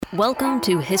Welcome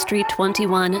to History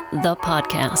 21, the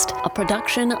podcast, a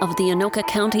production of the Anoka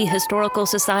County Historical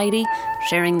Society,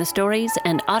 sharing the stories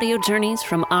and audio journeys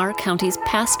from our county's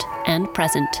past and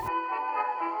present.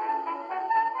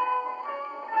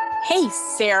 Hey,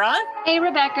 Sarah. Hey,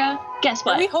 Rebecca. Guess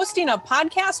what? Are we hosting a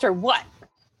podcast or what?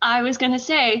 I was going to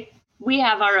say, we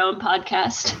have our own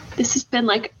podcast. This has been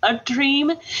like a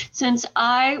dream since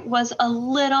I was a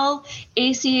little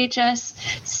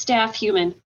ACHS staff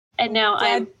human. And now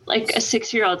I'm like a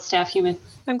 6-year-old staff human.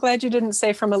 I'm glad you didn't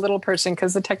say from a little person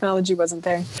because the technology wasn't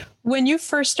there. When you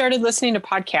first started listening to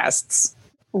podcasts,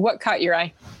 what caught your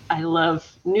eye? I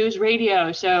love news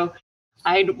radio, so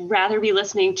I'd rather be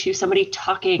listening to somebody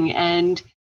talking and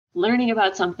learning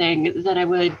about something than I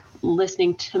would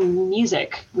listening to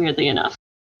music, weirdly enough.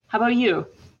 How about you?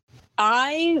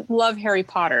 I love Harry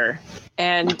Potter.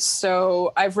 And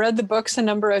so I've read the books a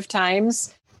number of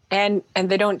times. And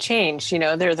they don't change,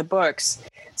 they're the books.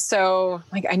 So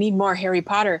I need more Harry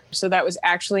Potter. So that was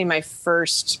actually my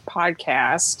first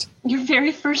podcast. Your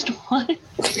very first one?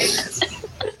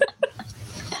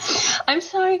 I'm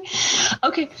sorry.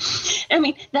 Okay. I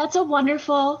mean, that's a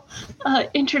wonderful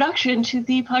introduction to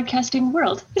the podcasting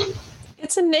world.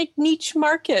 It's a niche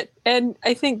market. And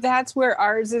I think that's where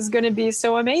ours is going to be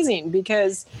so amazing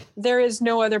because there is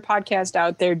no other podcast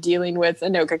out there dealing with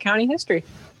Anoka County history.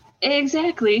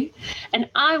 Exactly. And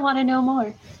I want to know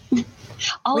more. We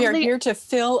are here to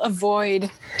fill a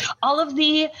void. All of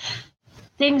the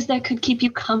things that could keep you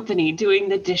company doing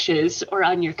the dishes or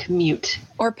on your commute.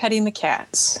 Or petting the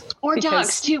cats. Or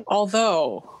dogs, too.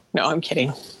 No, I'm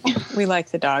kidding. We like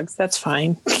the dogs. That's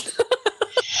fine.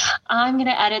 I'm going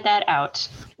to edit that out.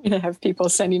 We're going to have people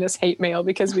sending us hate mail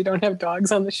because we don't have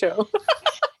dogs on the show.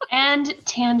 And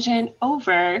tangent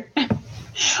over.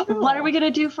 What are we going to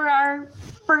do for our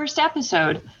first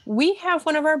episode? We have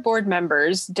one of our board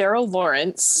members, Daryl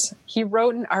Lawrence. He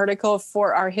wrote an article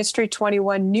for our History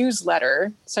 21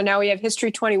 newsletter. So now we have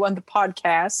History 21, the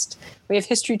podcast. We have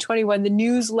History 21, the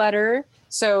newsletter.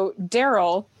 So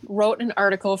Daryl wrote an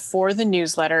article for the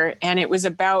newsletter, and it was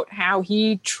about how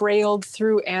he trailed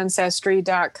through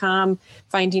Ancestry.com,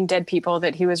 finding dead people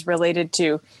that he was related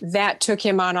to. That took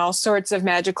him on all sorts of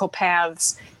magical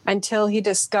paths until he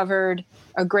discovered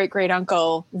a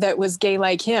great-great-uncle that was gay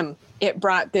like him. It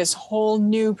brought this whole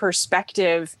new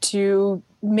perspective to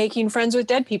making friends with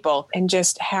dead people and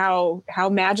just how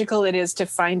magical it is to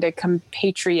find a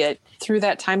compatriot through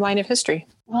that timeline of history.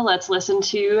 Well, let's listen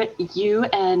to you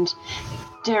and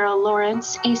Daryl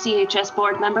Lawrence, ACHS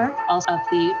board member, also of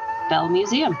the Bell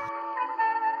Museum.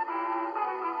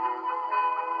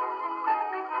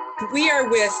 We are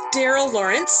with Daryl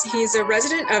Lawrence. He's a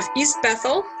resident of East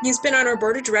Bethel. He's been on our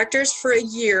board of directors for a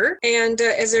year, and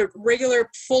as a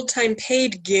regular full-time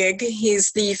paid gig,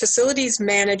 he's the facilities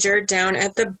manager down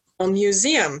at the Bell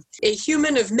Museum. A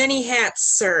human of many hats,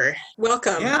 sir.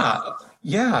 Welcome.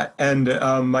 Yeah. And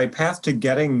my path to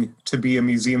getting to be a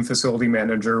museum facility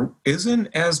manager isn't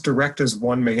as direct as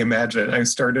one may imagine. I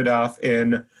started off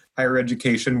in higher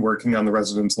education working on the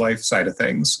residence life side of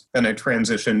things. Then I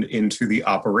transitioned into the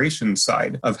operations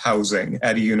side of housing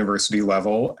at a university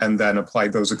level and then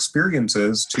applied those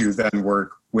experiences to then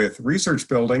work with research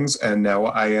buildings. And now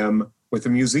I am with a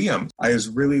museum. I was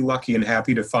really lucky and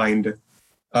happy to find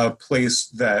a place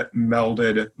that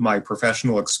melded my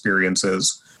professional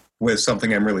experiences with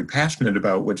something I'm really passionate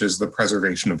about, which is the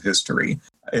preservation of history.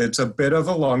 It's a bit of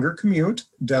a longer commute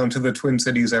down to the Twin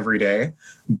Cities every day,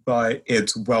 but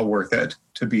it's well worth it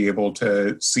to be able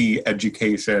to see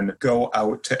education go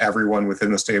out to everyone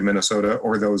within the state of Minnesota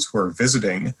or those who are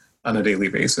visiting on a daily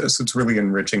basis. It's really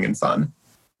enriching and fun.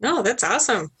 Oh, that's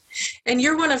awesome. And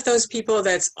you're one of those people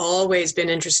that's always been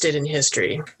interested in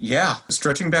history. Yeah.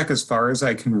 Stretching back as far as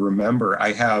I can remember,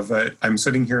 I'm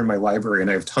sitting here in my library and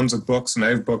I have tons of books, and I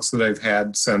have books that I've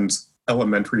had since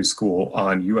elementary school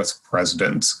on U.S.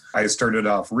 presidents. I started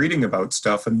off reading about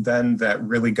stuff, and then that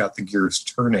really got the gears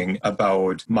turning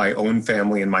about my own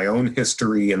family and my own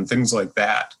history and things like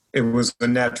that. It was a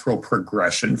natural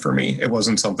progression for me. It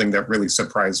wasn't something that really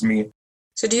surprised me.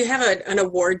 So do you have an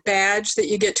award badge that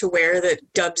you get to wear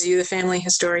that dubs you the family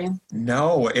historian?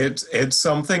 No, it's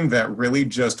something that really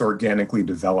just organically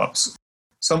develops.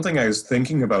 Something I was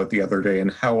thinking about the other day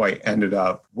and how I ended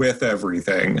up with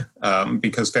everything,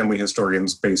 because family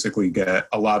historians basically get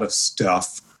a lot of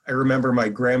stuff. I remember my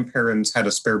grandparents had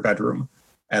a spare bedroom,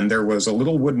 and there was a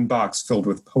little wooden box filled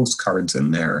with postcards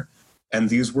in there. And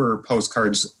these were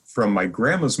postcards from my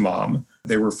grandma's mom.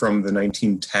 They were from the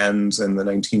 1910s and the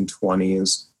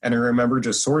 1920s. And I remember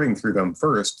just sorting through them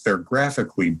first. They're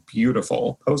graphically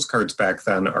beautiful. Postcards back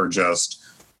then are just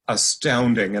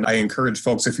astounding. And I encourage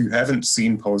folks, if you haven't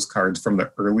seen postcards from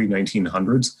the early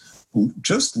 1900s,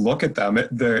 just look at them.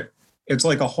 It's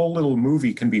like a whole little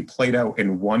movie can be played out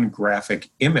in one graphic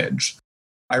image.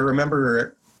 I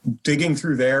remember digging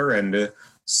through there and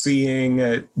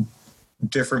seeing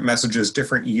different messages,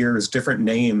 different years, different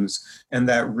names, and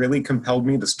that really compelled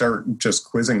me to start just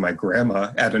quizzing my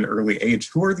grandma at an early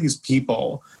age. Who are these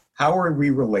people? How are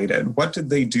we related? What did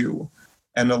they do?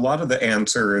 And a lot of the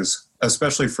answers,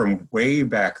 especially from way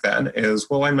back then, is,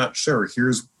 well, I'm not sure.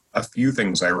 Here's a few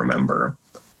things I remember.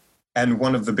 And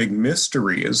one of the big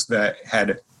mysteries that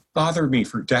had bothered me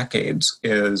for decades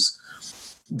is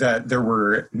that there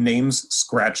were names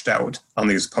scratched out on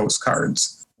these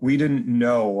postcards. We didn't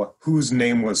know whose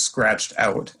name was scratched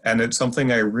out. And it's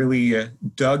something I really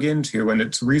dug into, and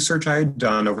it's research I had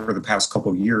done over the past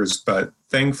couple of years. But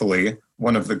thankfully,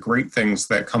 one of the great things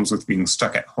that comes with being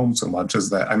stuck at home so much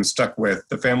is that I'm stuck with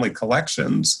the family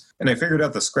collections. And I figured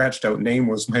out the scratched out name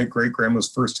was my great-grandma's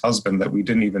first husband that we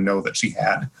didn't even know that she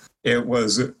had. It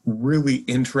was really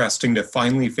interesting to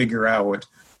finally figure out,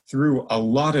 through a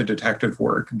lot of detective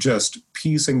work, just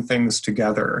piecing things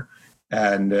together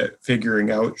and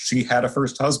figuring out she had a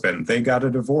first husband. They got a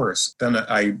divorce. Then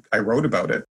I wrote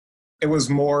about it. It was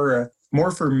more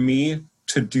for me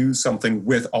to do something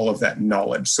with all of that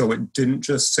knowledge, so it didn't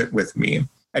just sit with me.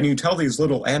 And you tell these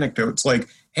little anecdotes like,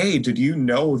 hey, did you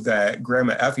know that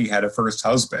Grandma Effie had a first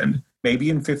husband? Maybe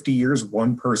in 50 years,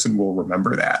 one person will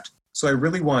remember that. So I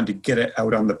really wanted to get it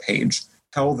out on the page,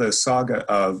 tell the saga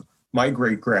of my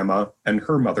great-grandma and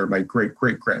her mother, my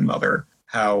great-great-grandmother,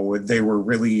 how they were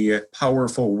really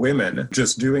powerful women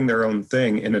just doing their own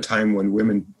thing in a time when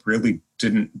women really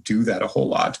didn't do that a whole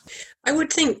lot. I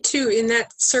would think, too, in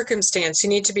that circumstance, you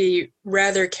need to be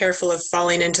rather careful of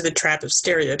falling into the trap of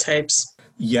stereotypes.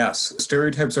 Yes,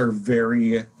 stereotypes are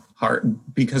very hard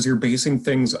because you're basing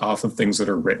things off of things that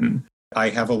are written. I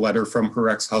have a letter from her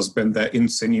ex-husband that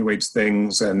insinuates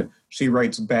things, and she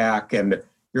writes back, and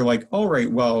you're like, all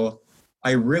right, well,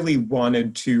 I really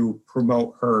wanted to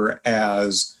promote her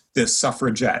as this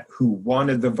suffragette who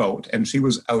wanted the vote, and she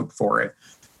was out for it.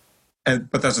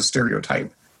 But that's a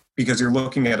stereotype, because you're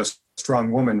looking at a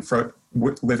strong woman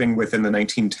living within the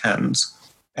 1910s,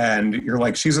 and you're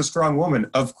like, she's a strong woman.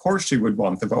 Of course she would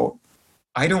want the vote.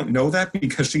 I don't know that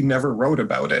because she never wrote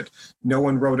about it. No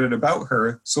one wrote it about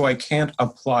her, so I can't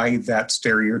apply that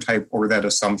stereotype or that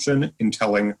assumption in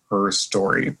telling her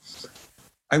story.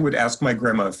 I would ask my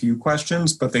grandma a few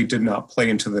questions, but they did not play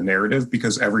into the narrative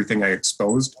because everything I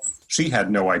exposed, she had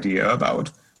no idea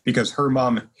about, because her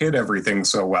mom hid everything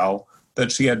so well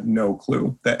that she had no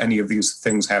clue that any of these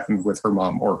things happened with her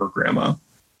mom or her grandma.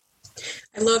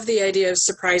 I love the idea of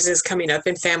surprises coming up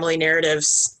in family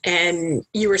narratives. And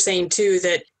you were saying, too,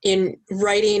 that in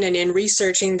writing and in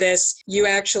researching this, you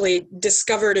actually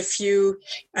discovered a few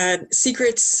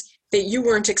secrets that you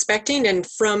weren't expecting, and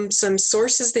from some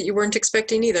sources that you weren't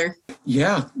expecting either.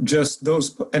 Yeah, just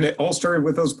those. And it all started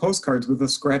with those postcards with a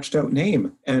scratched out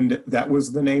name. And that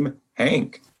was the name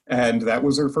Hank. And that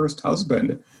was her first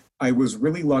husband. I was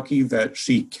really lucky that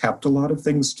she kept a lot of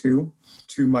things, too.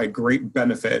 To my great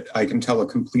benefit, I can tell a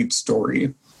complete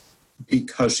story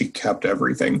because she kept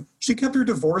everything. She kept her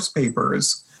divorce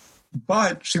papers,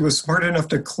 but she was smart enough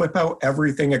to clip out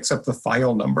everything except the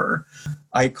file number.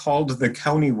 I called the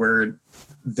county where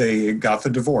they got the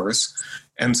divorce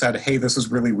and said, hey, this is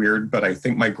really weird, but I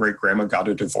think my great-grandma got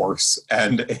a divorce.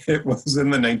 And it was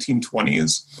in the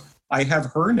 1920s. I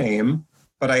have her name,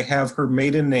 but I have her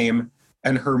maiden name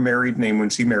and her married name when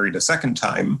she married a second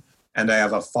time. And I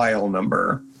have a file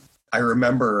number. I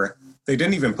remember they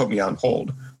didn't even put me on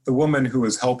hold. The woman who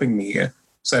was helping me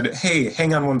said, hey,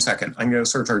 hang on one second. I'm going to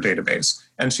search our database.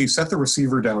 And she set the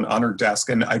receiver down on her desk,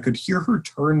 and I could hear her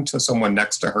turn to someone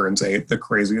next to her and say, the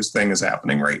craziest thing is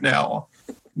happening right now.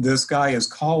 This guy is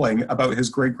calling about his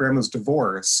great-grandma's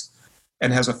divorce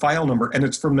and has a file number, and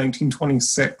it's from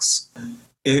 1926.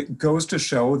 It goes to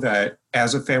show that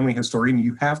as a family historian,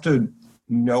 you have to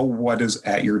know what is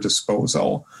at your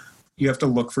disposal. You have to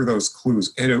look for those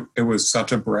clues. It was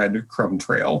such a breadcrumb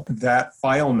trail. That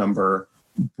file number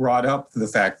brought up the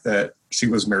fact that she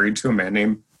was married to a man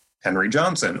named Henry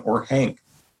Johnson, or Hank.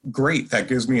 Great, that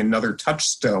gives me another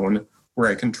touchstone where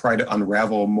I can try to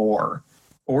unravel more,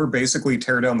 or basically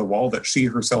tear down the wall that she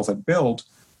herself had built.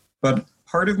 But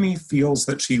part of me feels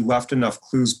that she left enough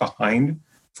clues behind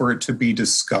for it to be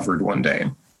discovered one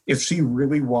day. If she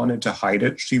really wanted to hide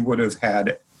it, she would have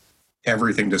had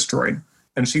everything destroyed.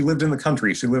 And she lived in the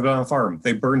country. She lived on a farm.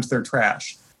 They burned their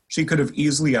trash. She could have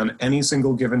easily, on any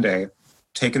single given day,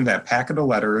 taken that packet of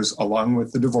letters along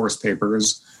with the divorce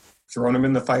papers, thrown them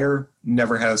in the fire,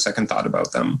 never had a second thought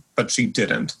about them, but she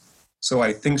didn't. So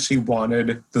I think she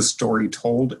wanted the story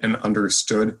told and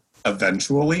understood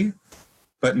eventually,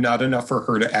 but not enough for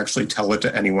her to actually tell it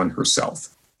to anyone herself.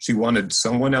 She wanted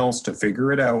someone else to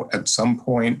figure it out at some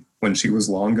point when she was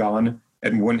long gone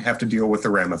and wouldn't have to deal with the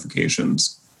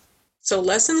ramifications. So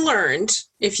lesson learned,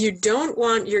 if you don't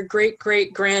want your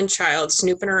great-great-grandchild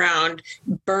snooping around,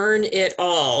 burn it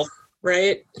all,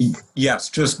 right? Yes,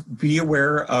 just be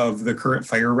aware of the current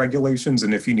fire regulations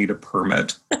and if you need a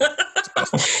permit.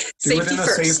 So, do it in a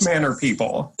safe manner,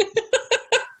 people.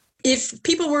 If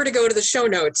people were to go to the show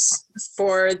notes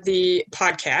for the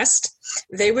podcast,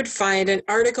 they would find an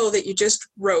article that you just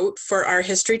wrote for our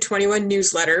History 21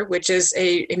 newsletter, which is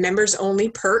a members-only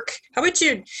perk. How about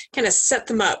you kind of set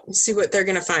them up and see what they're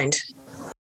going to find?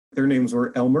 Their names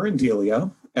were Elmer and Delia,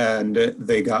 and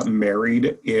they got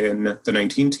married in the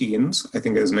 19-teens. I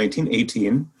think it was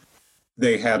 1918.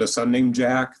 They had a son named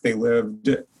Jack. They lived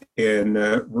in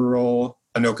rural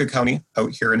Anoka County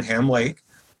out here in Ham Lake.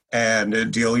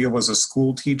 And Delia was a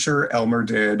school teacher. Elmer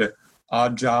did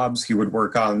odd jobs. He would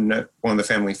work on one of the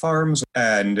family farms.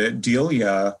 And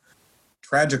Delia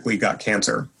tragically got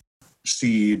cancer.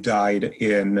 She died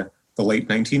in the late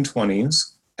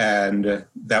 1920s. And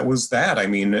that was that. I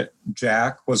mean,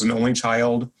 Jack was an only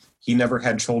child. He never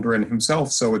had children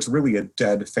himself. So it's really a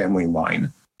dead family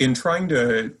line. In trying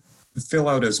to fill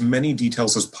out as many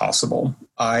details as possible,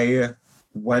 I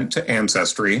went to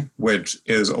Ancestry, which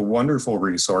is a wonderful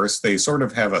resource. They sort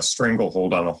of have a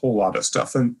stranglehold on a whole lot of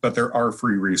stuff, but there are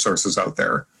free resources out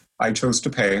there. I chose to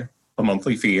pay a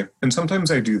monthly fee, and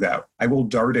sometimes I do that. I will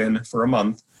dart in for a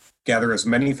month, gather as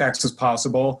many facts as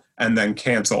possible, and then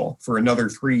cancel for another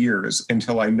 3 years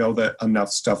until I know that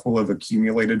enough stuff will have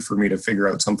accumulated for me to figure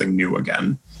out something new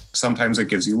again. Sometimes it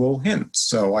gives you little hints.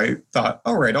 So I thought,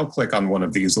 all right, I'll click on one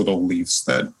of these little leaves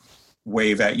that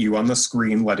wave at you on the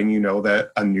screen, letting you know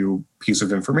that a new piece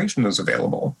of information is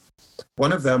available.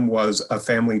 One of them was a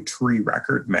family tree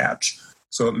record match.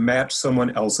 So it matched someone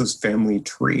else's family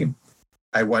tree.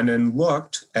 I went and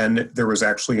looked, and there was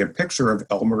actually a picture of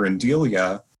Elmer and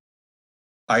Delia.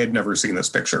 I had never seen this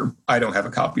picture. I don't have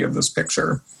a copy of this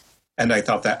picture. And I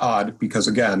thought that odd because,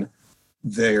 again,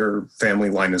 their family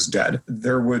line is dead.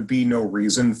 There would be no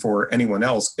reason for anyone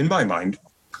else, in my mind,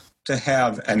 to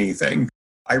have anything.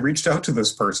 I reached out to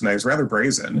this person. I was rather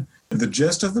brazen. The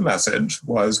gist of the message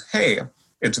was, hey,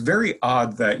 it's very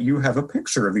odd that you have a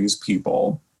picture of these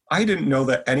people. I didn't know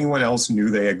that anyone else knew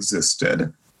they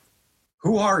existed.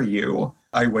 Who are you?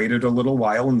 I waited a little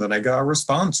while, and then I got a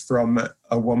response from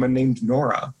a woman named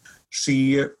Nora.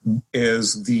 She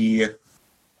is the,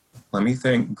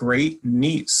 great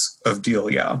niece of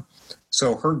Delia.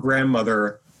 So her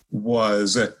grandmother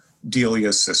was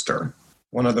Delia's sister,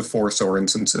 one of the 4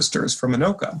 Sorensen sisters from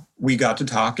Anoka. We got to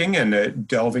talking and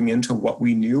delving into what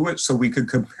we knew so we could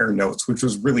compare notes, which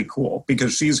was really cool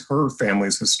because she's her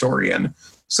family's historian.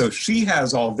 So she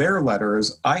has all their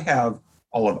letters. I have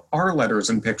all of our letters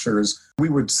and pictures. We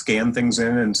would scan things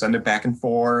in and send it back and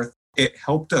forth. It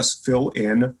helped us fill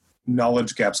in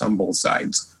knowledge gaps on both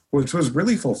sides, which was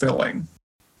really fulfilling.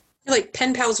 You're like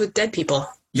pen pals with dead people.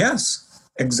 Yes.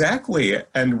 Exactly.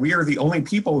 And we are the only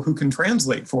people who can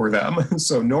translate for them.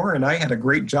 So Nora and I had a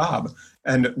great job.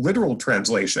 And literal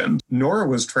translation. Nora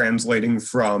was translating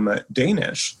from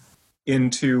Danish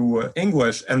into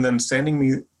English and then sending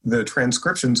me the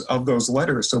transcriptions of those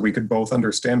letters so we could both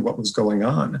understand what was going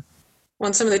on.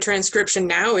 Well, some of the transcription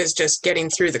now is just getting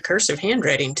through the cursive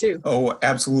handwriting, too. Oh,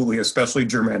 absolutely. Especially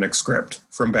Germanic script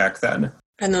from back then.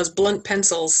 And those blunt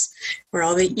pencils where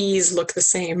all the E's look the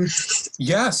same.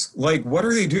 Yes. Like, what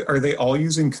are they doing? Are they all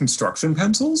using construction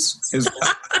pencils?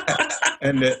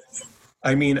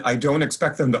 I don't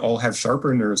expect them to all have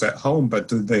sharpeners at home, but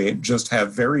do they just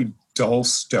have very dull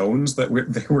stones that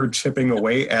they were chipping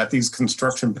away at these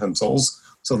construction pencils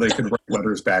so they could write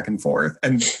letters back and forth?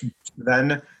 And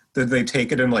then did they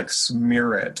take it and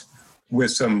smear it with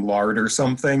some lard or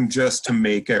something just to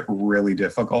make it really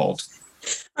difficult?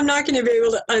 I'm not going to be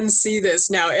able to unsee this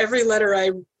now. Every letter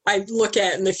I look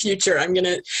at in the future, I'm going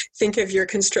to think of your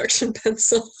construction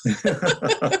pencil.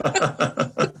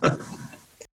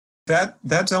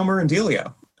 That's Elmer and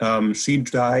Delia. She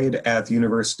died at the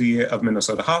University of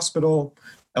Minnesota Hospital.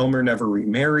 Elmer never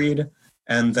remarried.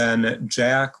 And then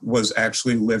Jack was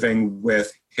actually living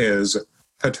with his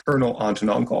paternal aunt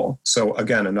and uncle. So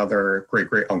again, another great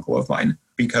uncle of mine,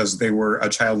 because they were a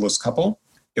childless couple.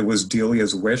 It was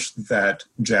Delia's wish that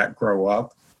Jack grow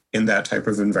up in that type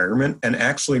of environment. And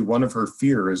actually, one of her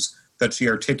fears that she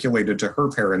articulated to her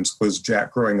parents was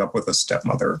Jack growing up with a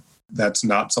stepmother. That's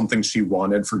not something she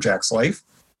wanted for Jack's life.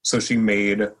 So she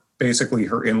made basically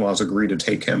her in-laws agreed to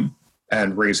take him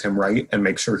and raise him right and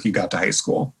make sure he got to high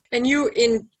school. And you,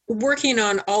 in working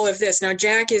on all of this, now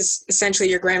Jack is essentially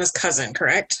your grandma's cousin,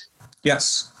 correct?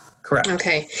 Yes, correct.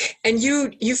 Okay. And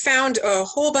you found a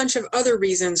whole bunch of other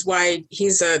reasons why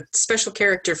he's a special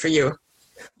character for you.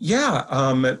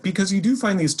 Yeah, because you do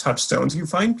find these touchstones. You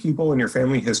find people in your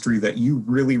family history that you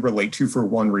really relate to for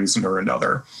one reason or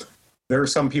another. There are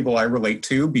some people I relate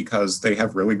to because they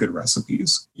have really good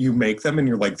recipes. You make them and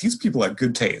you're like, these people have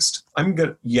good taste. I'm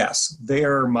good. Yes, they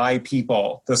are my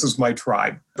people. This is my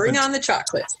tribe. Bring on the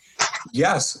chocolate.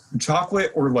 Yes,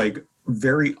 chocolate or like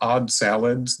very odd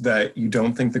salads that you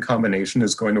don't think the combination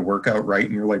is going to work out right.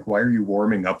 And you're like, why are you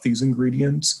warming up these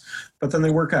ingredients? But then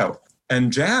they work out.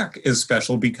 And Jack is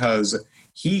special because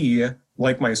he,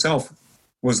 like myself,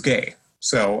 was gay.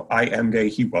 So I am gay.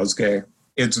 He was gay.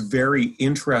 It's very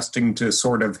interesting to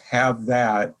sort of have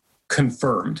that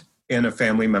confirmed in a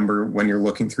family member when you're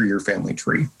looking through your family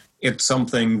tree. It's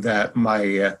something that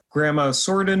my grandma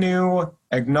sort of knew,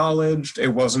 acknowledged. It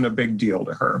wasn't a big deal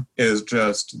to her. It's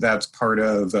just that's part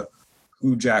of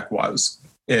who Jack was.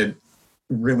 It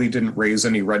really didn't raise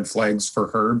any red flags for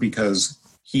her because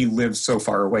he lived so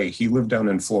far away. He lived down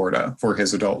in Florida for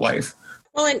his adult life.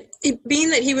 Well, and being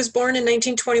that he was born in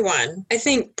 1921, I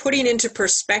think putting into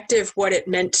perspective what it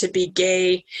meant to be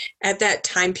gay at that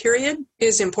time period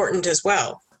is important as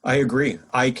well. I agree.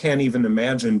 I can't even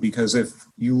imagine, because if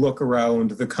you look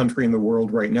around the country and the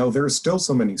world right now, there are still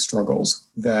so many struggles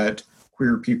that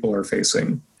queer people are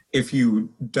facing. If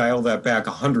you dial that back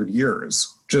 100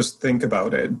 years, just think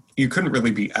about it. You couldn't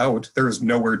really be out. There was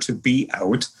nowhere to be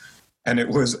out, and it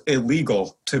was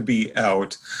illegal to be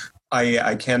out.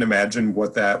 I can't imagine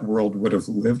what that world would have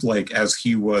lived like as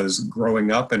he was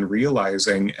growing up and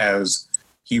realizing as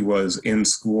he was in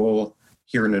school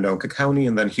here in Anoka County,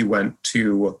 and then he went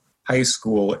to high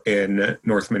school in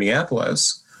North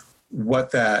Minneapolis,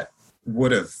 what that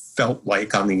would have felt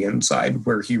like on the inside,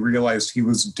 where he realized he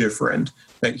was different,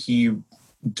 that he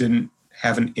didn't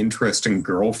have an interest in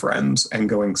girlfriends and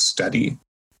going steady.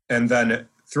 And then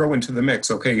throw into the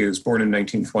mix, okay, he was born in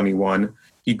 1921.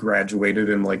 He graduated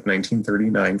in like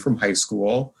 1939 from high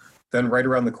school. Then right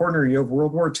around the corner, you have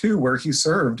World War II, where he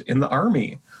served in the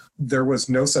Army. There was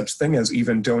no such thing as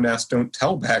even don't ask, don't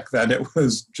tell back then. It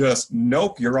was just,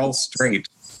 nope, you're all straight,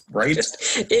 right?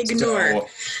 Just ignore. So,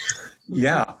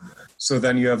 yeah. So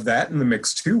then you have that in the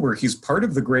mix too, where he's part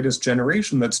of the greatest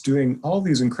generation that's doing all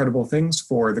these incredible things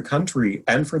for the country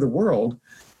and for the world.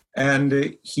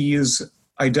 And he is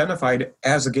identified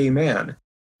as a gay man.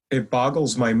 It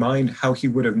boggles my mind how he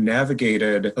would have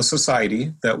navigated a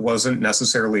society that wasn't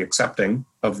necessarily accepting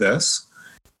of this.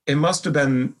 It must have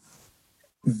been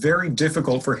very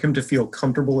difficult for him to feel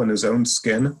comfortable in his own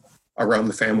skin around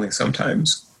the family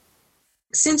sometimes.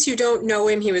 Since you don't know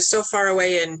him, he was so far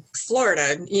away in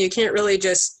Florida, you can't really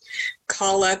just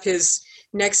call up his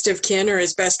next of kin or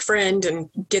his best friend and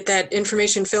get that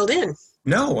information filled in.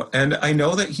 No, and I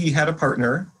know that he had a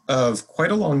partner of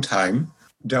quite a long time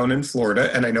down in Florida,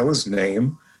 and I know his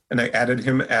name, and I added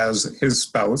him as his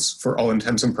spouse for all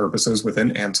intents and purposes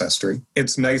within Ancestry.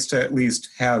 It's nice to at least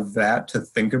have that to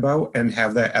think about and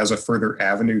have that as a further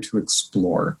avenue to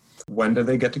explore. When do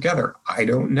they get together? I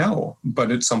don't know,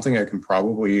 but it's something I can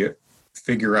probably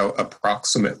figure out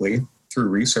approximately through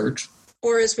research.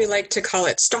 Or as we like to call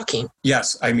it, stalking.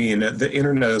 Yes, I mean, the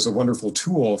internet is a wonderful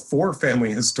tool for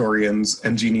family historians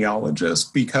and genealogists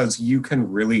because you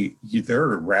can really, there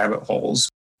are rabbit holes.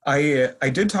 I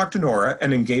did talk to Nora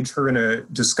and engage her in a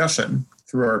discussion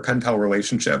through our pen pal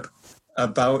relationship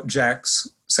about Jack's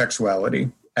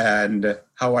sexuality and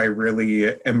how I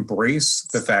really embrace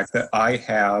the fact that I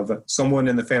have someone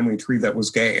in the family tree that was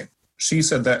gay. She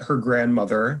said that her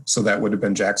grandmother, so that would have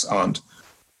been Jack's aunt,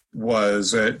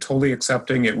 was totally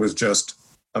accepting. It was just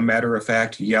a matter of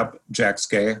fact, yep, Jack's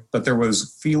gay. But there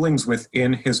was feelings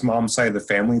within his mom's side of the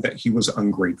family that he was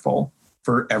ungrateful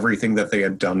for everything that they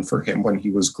had done for him when he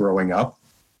was growing up.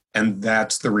 And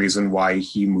that's the reason why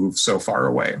he moved so far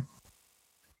away.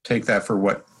 Take that for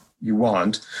what you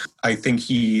want. I think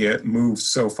he moved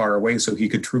so far away so he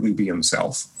could truly be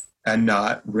himself and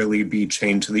not really be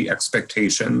chained to the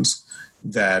expectations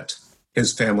that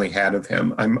his family had of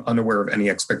him. I'm unaware of any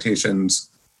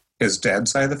expectations his dad's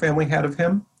side of the family had of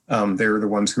him. They were the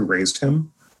ones who raised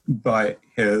him. But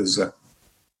his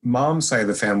mom's side of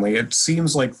the family, it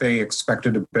seems like they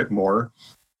expected a bit more.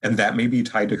 And that may be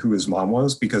tied to who his mom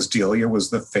was, because Delia was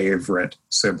the favorite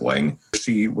sibling.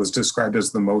 She was described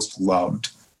as the most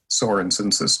loved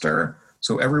Sorensen sister.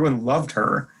 So everyone loved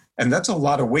her. And that's a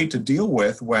lot of weight to deal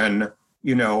with when,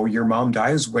 you know, your mom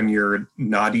dies when you're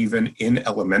not even in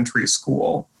elementary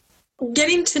school.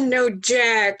 getting to know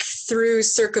Jack through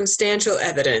circumstantial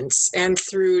evidence and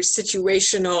through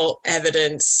situational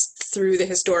evidence through the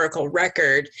historical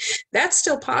record, that's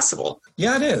still possible.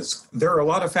 Yeah, it is. There are a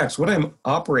lot of facts. What I'm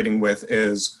operating with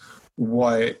is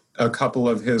what a couple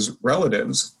of his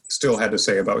relatives still had to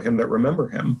say about him that remember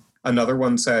him. Another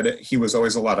one said he was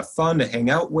always a lot of fun to hang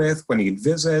out with when he'd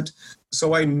visit.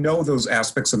 So I know those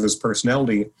aspects of his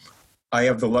personality. I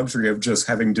have the luxury of just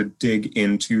having to dig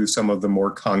into some of the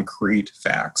more concrete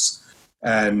facts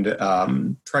and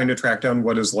trying to track down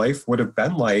what his life would have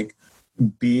been like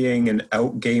being an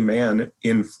out gay man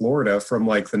in Florida from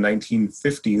like the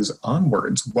 1950s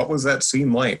onwards. What was that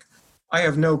scene like? I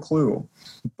have no clue.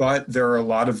 But there are a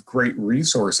lot of great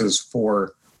resources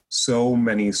for so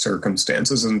many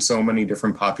circumstances and so many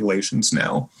different populations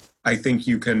now. I think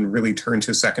you can really turn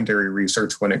to secondary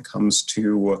research when it comes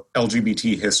to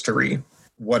LGBT history,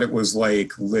 what it was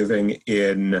like living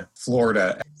in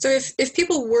Florida. So if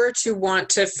people were to want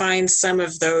to find some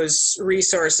of those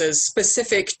resources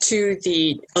specific to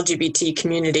the LGBT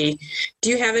community, do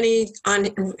you have any on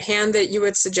hand that you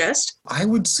would suggest? I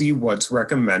would see what's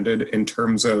recommended in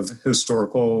terms of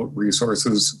historical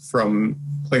resources from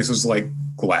places like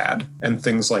GLAAD and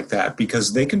things like that,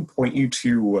 because they can point you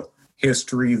to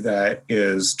history that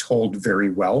is told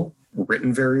very well,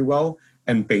 written very well,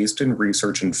 and based in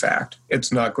research and fact.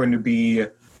 It's not going to be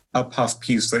a puff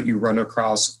piece that you run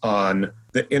across on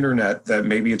the internet that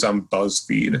maybe it's on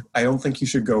BuzzFeed. I don't think you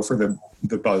should go for the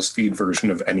BuzzFeed version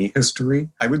of any history.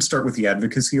 I would start with the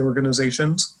advocacy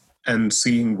organizations and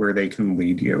seeing where they can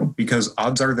lead you, because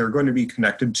odds are they're going to be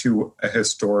connected to a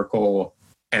historical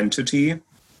entity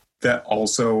that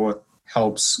also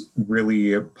helps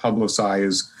really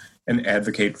publicize and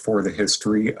advocate for the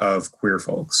history of queer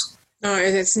folks. Oh,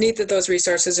 and it's neat that those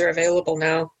resources are available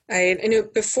now. I know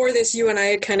before this, you and I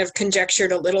had kind of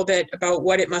conjectured a little bit about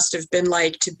what it must have been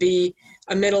like to be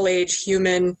a middle-aged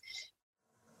human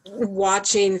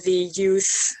watching the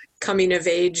youth coming of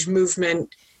age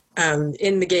movement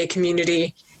in the gay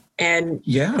community, and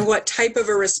what type of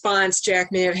a response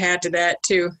Jack may have had to that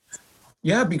too.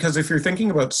 Yeah, because if you're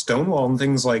thinking about Stonewall and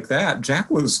things like that,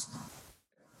 Jack was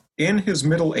in his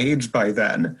middle age by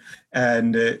then.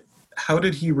 And how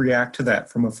did he react to that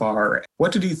from afar?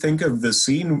 What did he think of the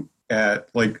scene at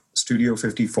like Studio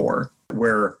 54,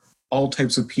 where all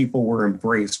types of people were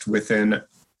embraced within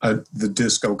the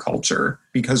disco culture?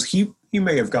 Because he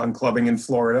may have gone clubbing in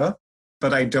Florida,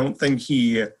 but I don't think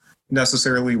he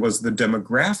necessarily was the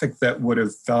demographic that would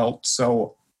have felt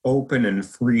so open and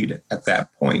freed at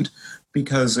that point,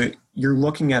 because you're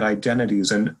looking at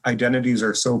identities, and identities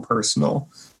are so personal.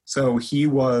 So he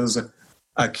was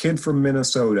a kid from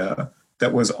Minnesota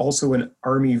that was also an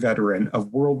Army veteran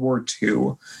of World War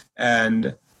II,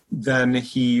 and then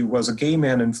he was a gay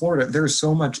man in Florida. There's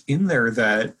so much in there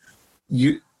that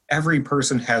every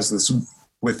person has this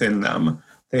within them.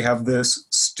 They have this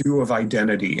stew of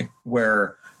identity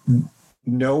where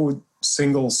no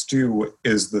single stew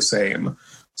is the same.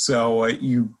 So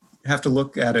you have to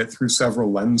look at it through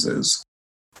several lenses.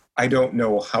 I don't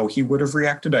know how he would have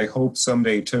reacted. I hope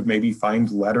someday to maybe find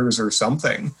letters or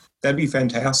something. That'd be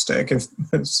fantastic if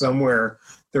somewhere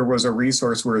there was a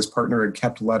resource where his partner had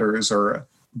kept letters or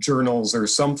journals or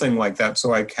something like that,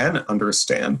 so I can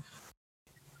understand.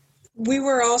 We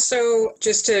were also,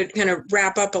 just to kind of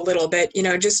wrap up a little bit,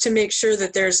 just to make sure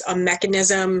that there's a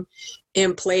mechanism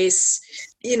in place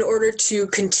in order to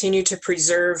continue to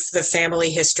preserve the family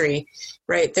history,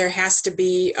 right? There has to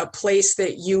be a place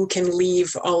that you can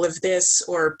leave all of this,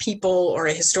 or people, or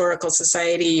a historical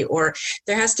society, or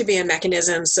there has to be a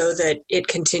mechanism so that it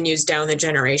continues down the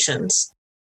generations.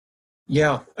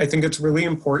 Yeah, I think it's really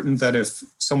important that if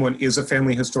someone is a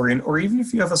family historian, or even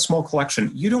if you have a small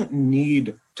collection, you don't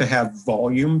need to have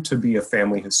volume to be a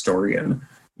family historian.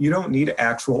 You don't need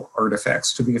actual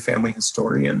artifacts to be a family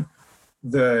historian.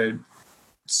 The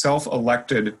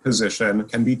self-elected position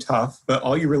can be tough, but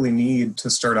all you really need to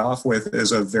start off with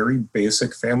is a very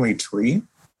basic family tree,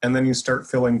 and then you start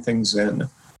filling things in.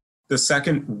 The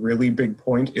second really big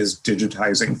point is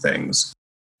digitizing things.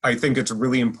 I think it's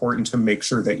really important to make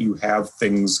sure that you have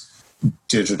things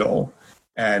digital,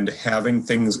 and having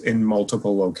things in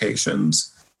multiple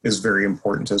locations is very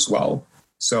important as well.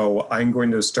 So I'm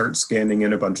going to start scanning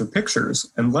in a bunch of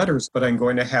pictures and letters, but I'm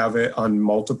going to have it on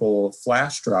multiple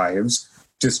flash drives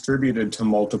distributed to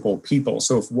multiple people.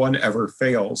 So if one ever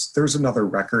fails, there's another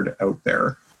record out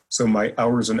there. So my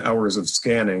hours and hours of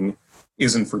scanning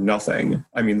isn't for nothing.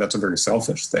 I mean, that's a very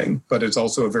selfish thing, but it's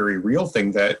also a very real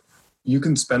thing that you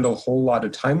can spend a whole lot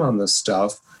of time on this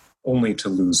stuff only to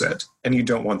lose it. And you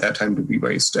don't want that time to be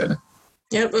wasted.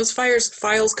 Yep, those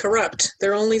files corrupt.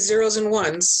 They're only zeros and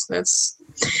ones. That's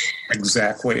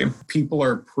exactly. People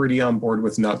are pretty on board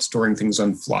with not storing things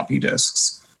on floppy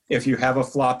disks. If you have a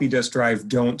floppy disk drive,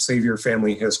 don't save your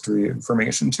family history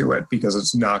information to it because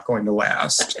it's not going to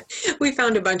last. We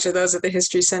found a bunch of those at the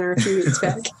History Center a few weeks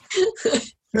back.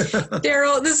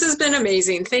 Daryl, this has been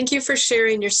amazing. Thank you for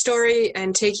sharing your story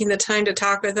and taking the time to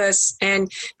talk with us and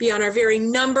be on our very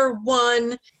number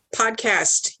one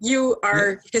podcast. You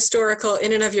are historical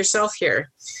in and of yourself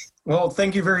here. Well,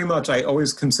 thank you very much. I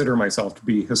always consider myself to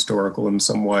be historical and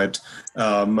somewhat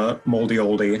moldy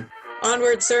oldie.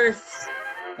 Onward, sir.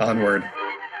 Onward.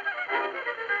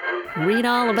 Read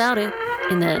all about it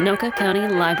in the Anoka County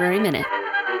Library Minute.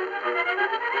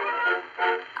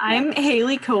 I'm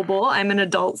Haley Coble. I'm an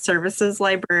adult services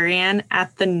librarian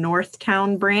at the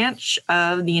Northtown branch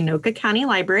of the Anoka County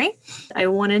Library. I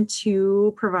wanted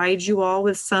to provide you all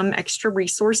with some extra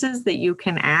resources that you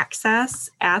can access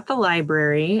at the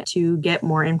library to get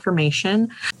more information.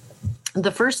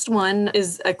 The first one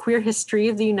is A Queer History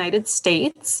of the United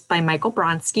States by Michael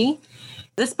Bronski.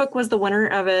 This book was the winner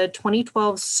of a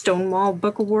 2012 Stonewall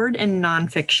Book Award in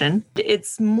nonfiction.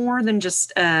 It's more than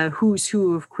just a who's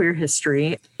who of queer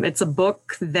history. It's a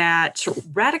book that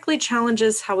radically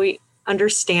challenges how we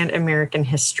understand American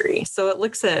history. So it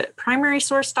looks at primary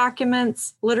source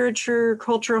documents, literature,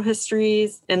 cultural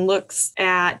histories, and looks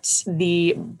at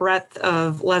the breadth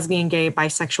of lesbian, gay,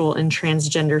 bisexual, and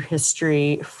transgender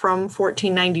history from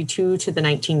 1492 to the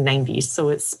 1990s. So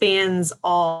it spans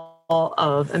all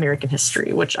of American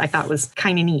history, which I thought was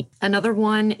kind of neat. Another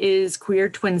one is Queer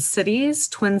Twin Cities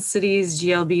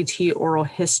GLBT Oral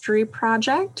History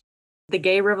Project. The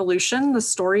Gay Revolution, The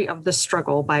Story of the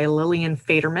Struggle by Lillian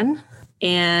Faderman.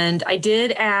 And I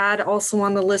did add also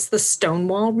on the list The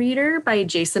Stonewall Reader by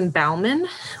Jason Bauman.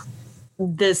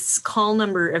 This call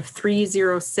number of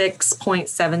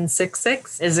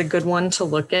 306.766 is a good one to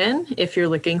look in if you're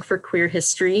looking for queer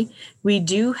history. We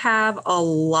do have a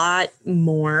lot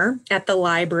more at the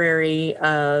library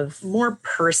of more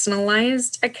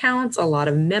personalized accounts, a lot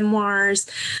of memoirs,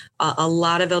 a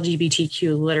lot of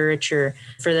LGBTQ literature.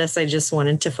 For this, I just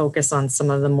wanted to focus on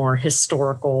some of the more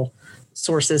historical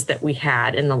sources that we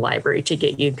had in the library to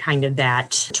get you kind of that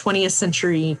 20th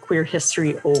century queer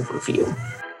history overview.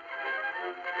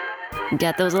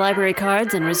 Get those library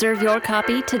cards and reserve your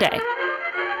copy today.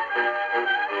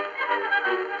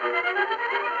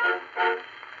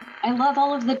 I love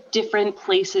all of the different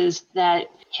places that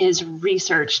his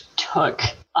research took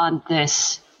on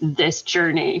this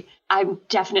journey. I'm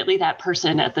definitely that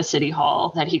person at the city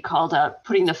hall that he called up,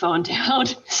 putting the phone down,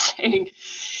 saying,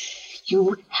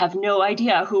 "You have no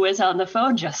idea who was on the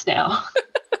phone just now."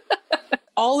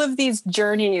 All of these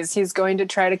journeys he's going to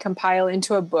try to compile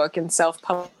into a book and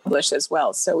self-publish as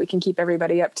well, so we can keep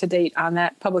everybody up to date on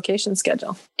that publication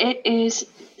schedule. It is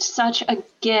such a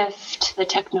gift, the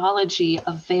technology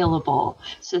available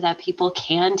so that people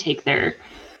can take their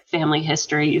family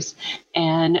histories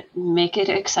and make it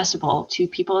accessible to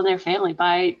people in their family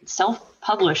by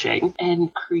self-publishing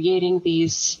and creating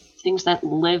these things that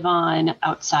live on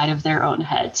outside of their own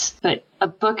heads. But a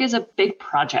book is a big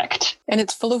project. And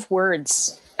it's full of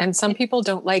words. And some people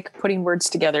don't like putting words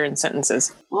together in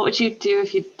sentences. What would you do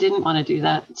if you didn't want to do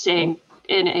that? Saying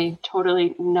in a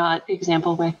totally not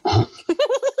example way.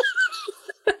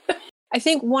 I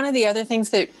think one of the other things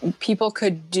that people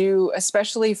could do,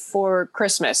 especially for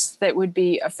Christmas, that would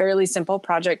be a fairly simple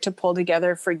project to pull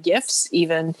together for gifts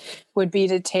even, would be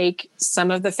to take some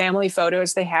of the family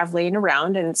photos they have laying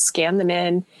around and scan them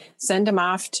in, send them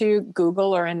off to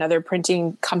Google or another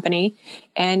printing company,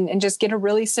 and just get a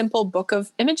really simple book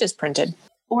of images printed.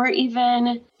 Or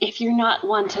even if you're not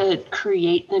one to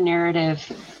create the narrative,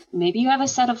 maybe you have a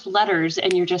set of letters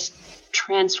and you're just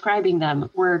transcribing them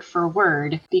word for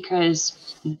word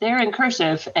because they're in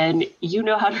cursive and you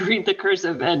know how to read the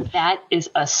cursive, and that is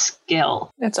a skill.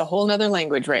 That's a whole nother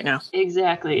language right now.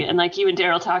 Exactly. And like you and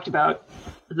Daryl talked about,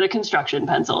 the construction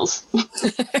pencils.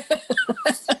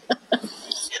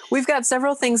 We've got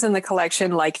several things in the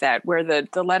collection like that, where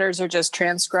the letters are just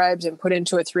transcribed and put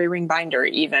into a 3-ring binder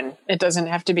even. It doesn't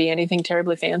have to be anything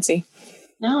terribly fancy.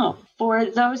 No. For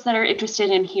those that are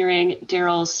interested in hearing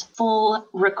Daryl's full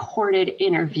recorded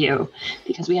interview,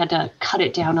 because we had to cut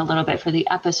it down a little bit for the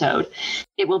episode,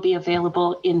 it will be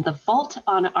available in the vault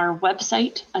on our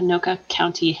website,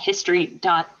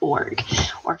 anokacountyhistory.org.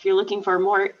 Or if you're looking for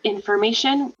more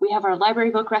information, we have our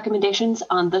library book recommendations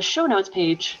on the show notes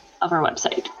page of our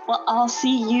website. Well, I'll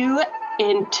see you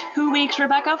in 2 weeks,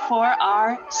 Rebecca, for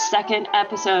our second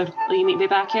episode. Will you meet me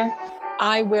back here?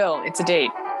 I will. It's a date.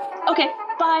 Okay,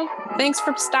 bye. Thanks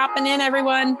for stopping in,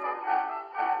 everyone.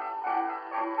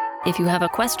 If you have a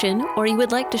question or you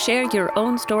would like to share your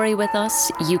own story with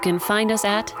us, you can find us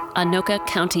at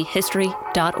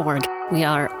anokacountyhistory.org. We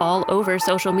are all over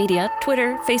social media,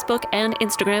 Twitter, Facebook, and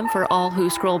Instagram for all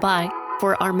who scroll by.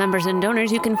 For our members and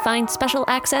donors, you can find special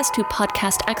access to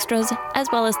podcast extras, as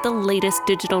well as the latest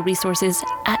digital resources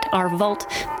at our vault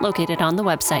located on the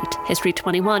website. History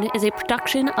 21 is a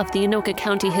production of the Anoka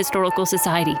County Historical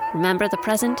Society. Remember, the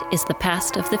present is the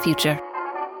past of the future.